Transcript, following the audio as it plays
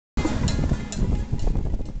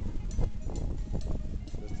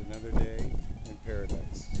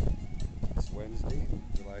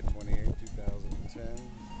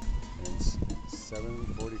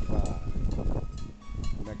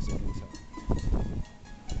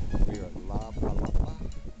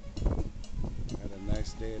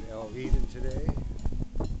eating today.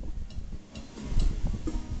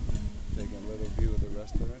 Taking a little view of the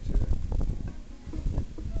restaurant here.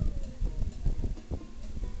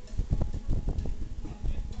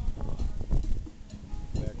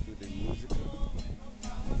 Back to the music.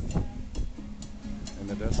 And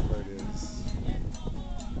the best part is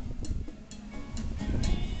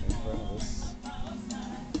in front of us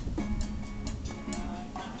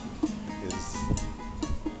is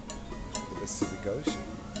the Pacific Ocean.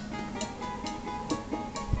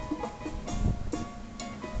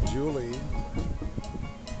 Julie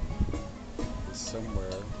is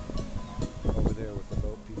somewhere over there with the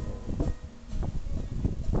boat people.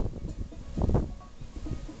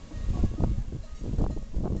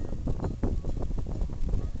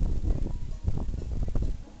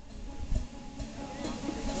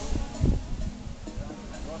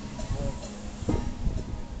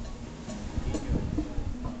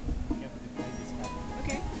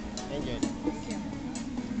 Okay. Enjoy. Thank you.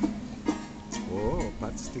 Oh,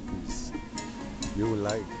 pot stickers. You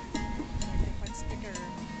like Like the pot sticker.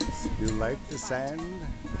 you I like love the pot. sand?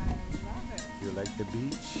 I love it. You like the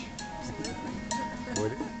beach? Absolutely.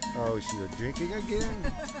 What? Oh, so you're drinking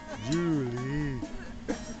again? Julie,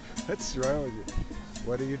 what's wrong with you?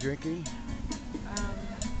 What are you drinking?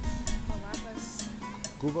 Palapas,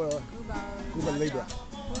 Cuba, Cuba, Cuba Libre,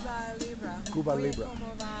 Cuba Libre, Cuba Kuya Libre,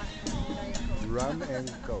 Komova, and Budaya Coke. rum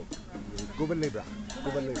and coke. Cuba Libre, Cuba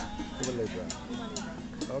Cuba Libre. Libre, Cuba Libre. Cuba Libre.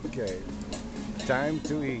 Okay, time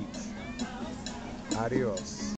to eat. Adios.